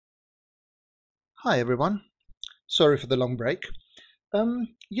Hi everyone. Sorry for the long break.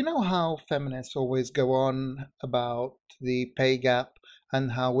 You know how feminists always go on about the pay gap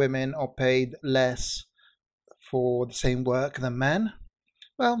and how women are paid less for the same work than men?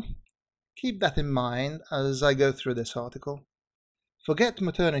 Well, keep that in mind as I go through this article. Forget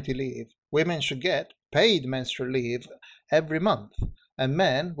maternity leave. Women should get paid menstrual leave every month, and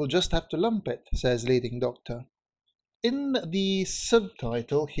men will just have to lump it, says leading doctor. In the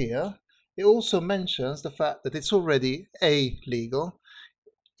subtitle here, it also mentions the fact that it's already legal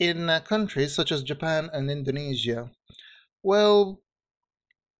in countries such as Japan and Indonesia. Well,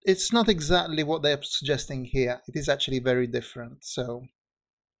 it's not exactly what they're suggesting here. It is actually very different. So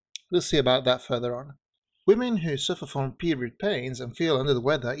we'll see about that further on. Women who suffer from period pains and feel under the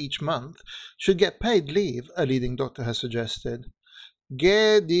weather each month should get paid leave, a leading doctor has suggested.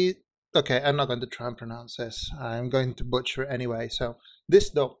 Gedi. Okay, I'm not going to try and pronounce this. I'm going to butcher it anyway. So, this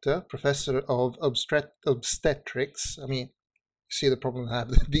doctor, professor of obstetrics, I mean, see the problem I have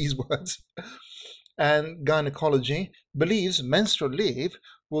with these words, and gynecology, believes menstrual leave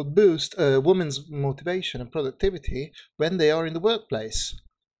will boost a woman's motivation and productivity when they are in the workplace.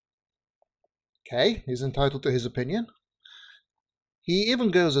 Okay, he's entitled to his opinion. He even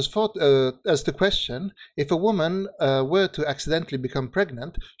goes as far as to question if a woman were to accidentally become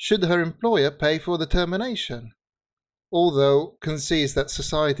pregnant, should her employer pay for the termination? Although concedes that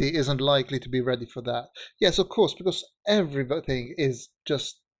society isn't likely to be ready for that. Yes, of course, because everything is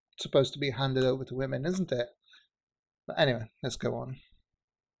just supposed to be handed over to women, isn't it? But anyway, let's go on.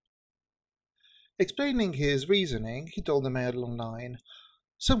 Explaining his reasoning, he told the Mail Online,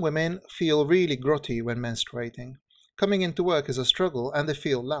 some women feel really grotty when menstruating. Coming into work is a struggle and they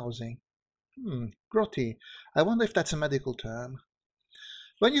feel lousy. Grotty. I wonder if that's a medical term.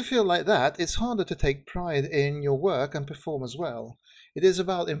 When you feel like that, it's harder to take pride in your work and perform as well. It is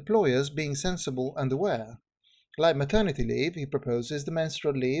about employers being sensible and aware. Like maternity leave, he proposes the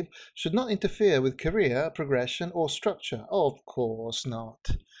menstrual leave should not interfere with career progression or structure. Of course not.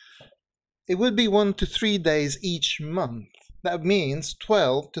 It would be 1 to 3 days each month. That means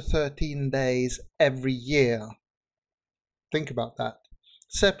 12 to 13 days every year. Think about that.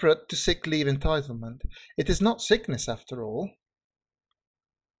 Separate to sick leave entitlement. It is not sickness after all.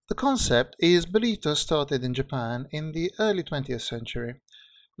 The concept is believed to have started in Japan in the early 20th century.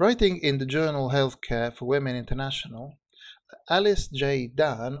 Writing in the journal Healthcare for Women International, Alice J.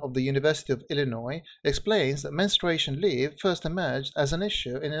 Dan of the University of Illinois explains that menstruation leave first emerged as an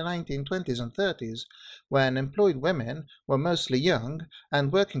issue in the 1920s and 30s, when employed women were mostly young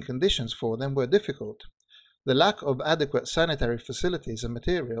and working conditions for them were difficult. The lack of adequate sanitary facilities and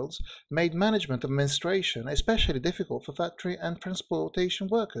materials made management of menstruation especially difficult for factory and transportation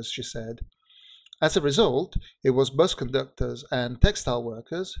workers, she said. As a result, it was bus conductors and textile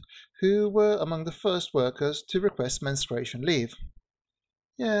workers who were among the first workers to request menstruation leave.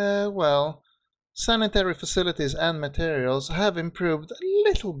 Yeah, well, sanitary facilities and materials have improved a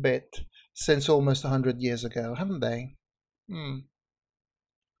little bit since almost 100 years ago, haven't they?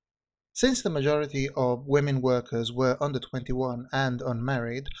 Since the majority of women workers were under 21 and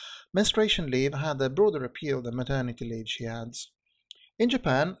unmarried, menstruation leave had a broader appeal than maternity leave, she adds. In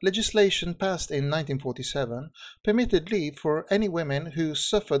Japan, legislation passed in 1947 permitted leave for any women who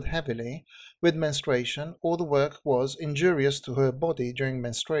suffered heavily with menstruation or the work was injurious to her body during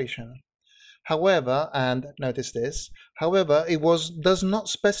menstruation. However, and notice this, however, does not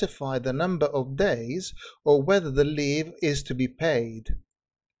specify the number of days or whether the leave is to be paid,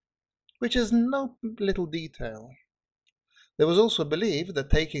 which is no little detail. There was also a belief that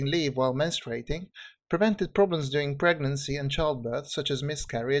taking leave while menstruating prevented problems during pregnancy and childbirth, such as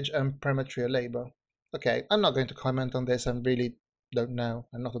miscarriage and premature labor. Okay, I'm not going to comment on this, I really don't know.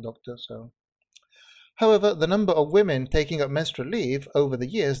 I'm not a doctor, so. However, the number of women taking up menstrual leave over the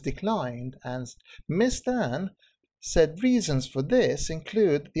years declined, and Miss Dan said reasons for this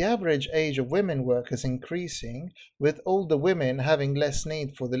include the average age of women workers increasing, with older women having less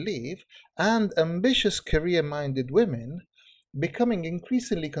need for the leave, and ambitious career-minded women becoming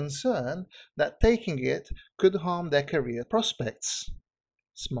increasingly concerned that taking it could harm their career prospects.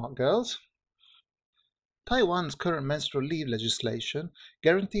 Smart girls. Taiwan's current menstrual leave legislation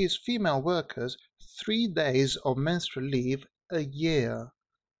guarantees female workers 3 days of menstrual leave a year.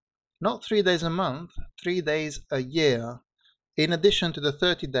 Not 3 days a month, 3 days a year, in addition to the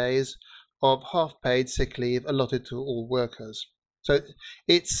 30 days of half-paid sick leave allotted to all workers. So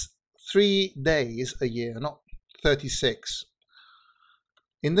it's 3 days a year, not 36.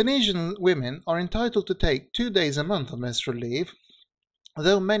 Indonesian women are entitled to take 2 days a month of menstrual leave,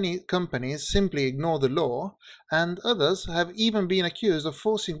 though many companies simply ignore the law, and others have even been accused of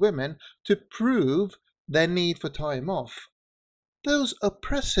forcing women to prove their need for time off. Those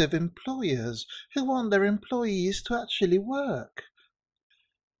oppressive employers who want their employees to actually work.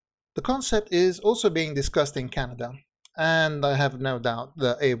 The concept is also being discussed in Canada, and I have no doubt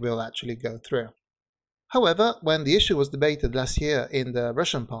that it will actually go through. However, when the issue was debated last year in the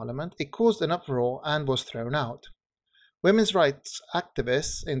Russian parliament, it caused an uproar and was thrown out. Women's rights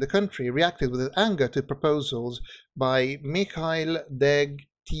activists in the country reacted with anger to proposals by Mikhail Degtyaryov.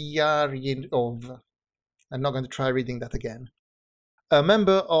 I'm not going to try reading that again. A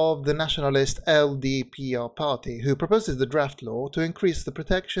member of the nationalist LDPR party who proposes the draft law to increase the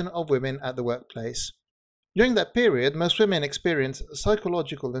protection of women at the workplace. During that period, most women experience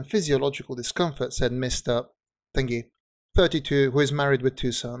psychological and physiological discomfort, said Mr. Thingy, 32, who is married with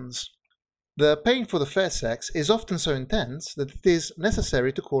 2 sons. The pain for the fair sex is often so intense that it is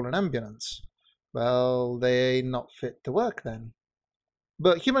necessary to call an ambulance. Well, they're not fit to work then.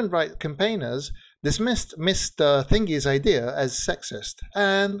 But human rights campaigners dismissed Mr. Thingy's idea as sexist,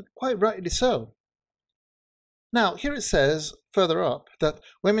 and quite rightly so. Now, here it says further up that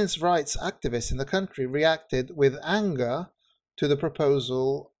women's rights activists in the country reacted with anger to the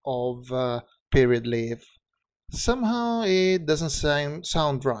proposal of period leave. Somehow it doesn't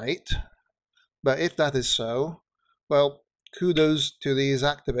sound right, but if that is so, well, kudos to these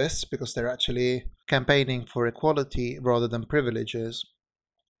activists because they're actually campaigning for equality rather than privileges.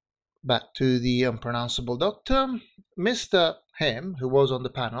 Back to the unpronounceable doctor. Mr. Him, who was on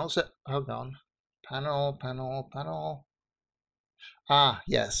the panel, said, hold on. Panel. Ah,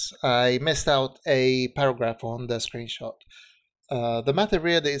 yes, I missed out a paragraph on the screenshot. The matter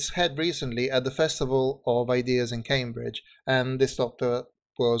reared its head recently at the Festival of Ideas in Cambridge, and this doctor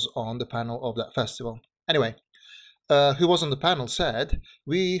was on the panel of that festival. Anyway, who was on the panel said,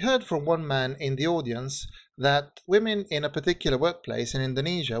 we heard from one man in the audience that women in a particular workplace in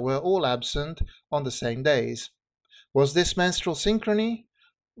Indonesia were all absent on the same days. Was this menstrual synchrony,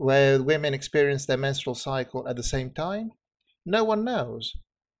 where women experience their menstrual cycle at the same time? No one knows,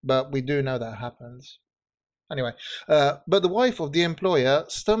 but we do know that happens. Anyway, but the wife of the employer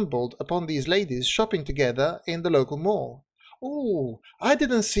stumbled upon these ladies shopping together in the local mall. Oh, I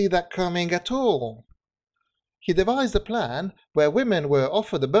didn't see that coming at all. He devised a plan where women were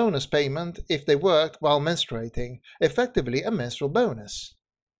offered a bonus payment if they worked while menstruating, effectively a menstrual bonus.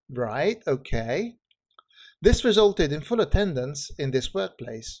 Right, okay. This resulted in full attendance in this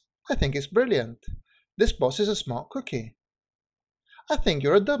workplace. I think it's brilliant. This boss is a smart cookie. I think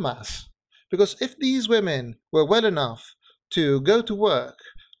you're a dumbass. Because if these women were well enough to go to work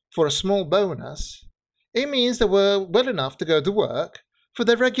for a small bonus, it means they were well enough to go to work for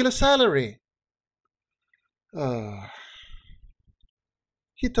their regular salary.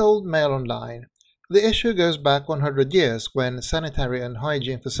 He told Mail Online, the issue goes back 100 years when sanitary and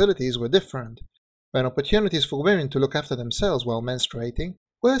hygiene facilities were different, when opportunities for women to look after themselves while menstruating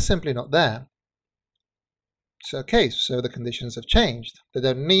were simply not there. It's okay, so the conditions have changed. They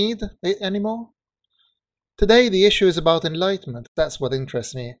don't need it anymore. Today the issue is about enlightenment. That's what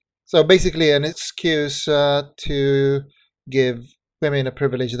interests me. So basically an excuse to give women a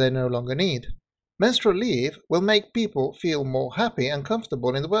privilege they no longer need. Menstrual leave will make people feel more happy and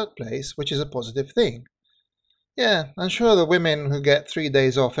comfortable in the workplace, which is a positive thing. Yeah, I'm sure the women who get 3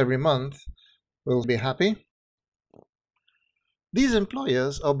 days off every month will be happy. These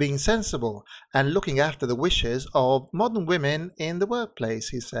employers are being sensible and looking after the wishes of modern women in the workplace,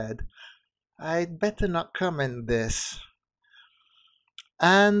 he said. I'd better not comment this.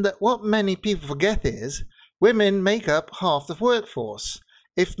 And what many people forget is women make up half the workforce.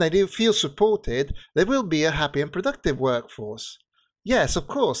 If they do feel supported, there will be a happy and productive workforce. Yes, of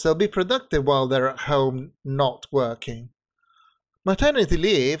course, they'll be productive while they're at home not working. Maternity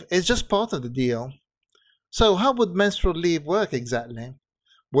leave is just part of the deal. So how would menstrual leave work exactly?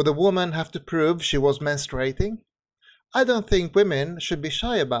 Would a woman have to prove she was menstruating? I don't think women should be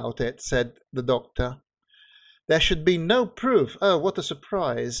shy about it, said the doctor. There should be no proof, oh what a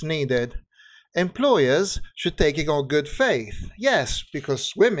surprise, needed. Employers should take it on good faith. Yes,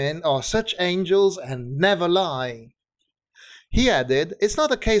 because women are such angels and never lie. He added, it's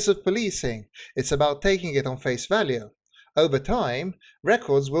not a case of policing, it's about taking it on face value. Over time,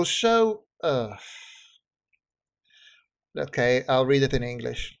 records will show... Okay, I'll read it in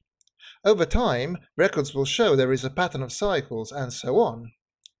English. Over time, records will show there is a pattern of cycles and so on.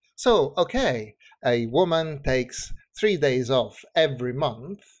 So, okay, a woman takes 3 days off every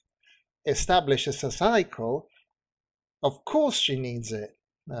month, establishes a cycle, of course she needs it.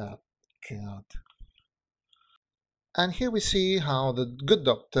 Oh, God. And here we see how the good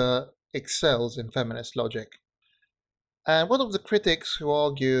doctor excels in feminist logic. And one of the critics who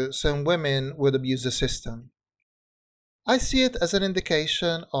argue some women would abuse the system. I see it as an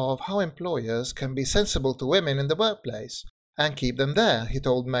indication of how employers can be sensible to women in the workplace and keep them there, he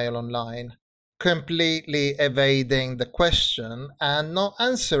told Mail Online, completely evading the question and not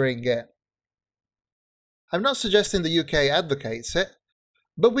answering it. I'm not suggesting the UK advocates it,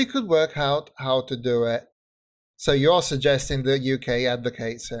 but we could work out how to do it. So you're suggesting the UK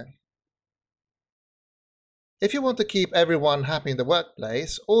advocates it. If you want to keep everyone happy in the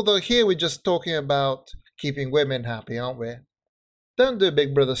workplace, although here we're just talking about keeping women happy, aren't we? Don't do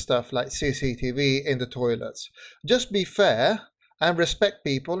Big Brother stuff like CCTV in the toilets. Just be fair and respect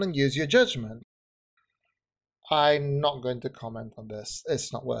people and use your judgment. I'm not going to comment on this.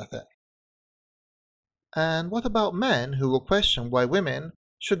 It's not worth it. And what about men who will question why women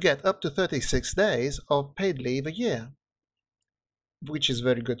should get up to 36 days of paid leave a year? Which is a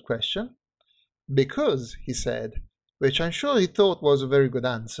very good question. Because, he said, which I'm sure he thought was a very good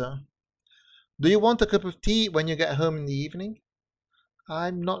answer. Do you want a cup of tea when you get home in the evening?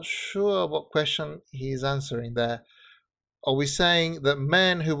 I'm not sure what question he's answering there. Are we saying that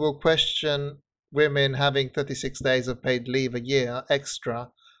men who will question women having 36 days of paid leave a year extra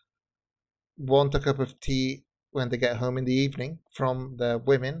want a cup of tea when they get home in the evening from the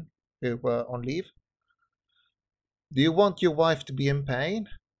women who were on leave? Do you want your wife to be in pain?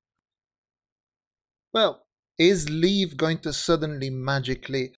 Well, is leave going to suddenly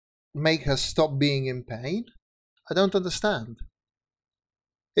magically make her stop being in pain? I don't understand.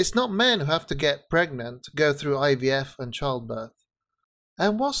 It's not men who have to get pregnant, go through IVF and childbirth.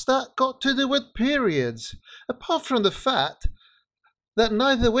 And what's that got to do with periods? Apart from the fact that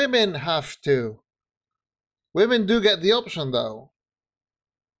neither women have to. Women do get the option though.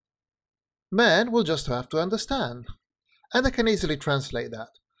 Men will just have to understand. And I can easily translate that.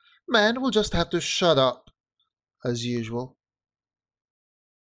 Men will just have to shut up, as usual.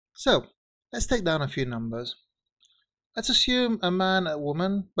 So, let's take down a few numbers. Let's assume a man and a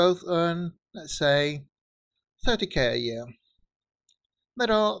woman both earn, let's say, 30k a year.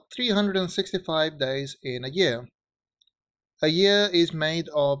 There are 365 days in a year. A year is made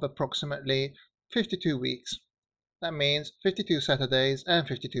of approximately 52 weeks. That means 52 Saturdays and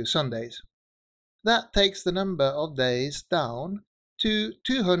 52 Sundays. That takes the number of days down to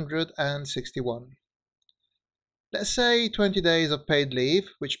 261. Let's say 20 days of paid leave,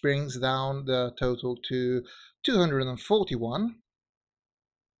 which brings down the total to 241.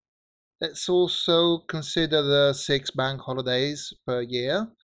 Let's also consider the 6 bank holidays per year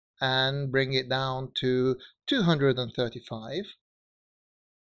and bring it down to 235.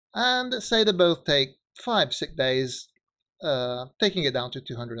 And let's say they both take 5 sick days, taking it down to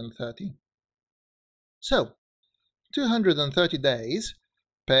 230. So, 230 days,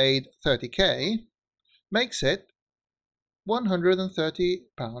 paid 30k, makes it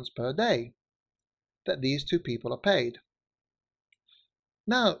 £130 per day that these two people are paid.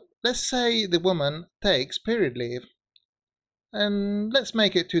 Now, let's say the woman takes period leave, and let's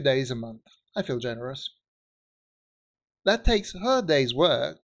make it 2 days a month. I feel generous. That takes her day's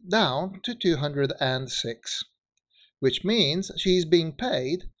work down to 206, which means she's being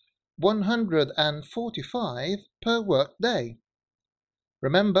paid 145 per work day.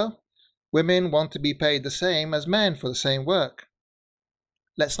 Remember, women want to be paid the same as men for the same work.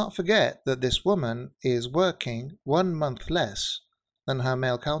 Let's not forget that this woman is working 1 month less than her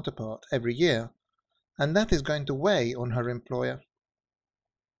male counterpart every year, and that is going to weigh on her employer.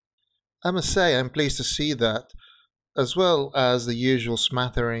 I must say I'm pleased to see that, as well as the usual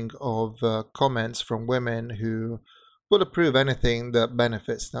smattering of comments from women who will approve anything that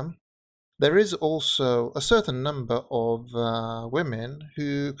benefits them. There is also a certain number of women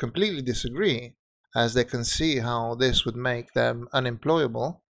who completely disagree, as they can see how this would make them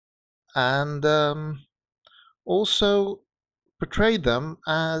unemployable, and also portray them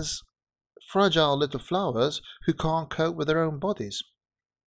as fragile little flowers who can't cope with their own bodies.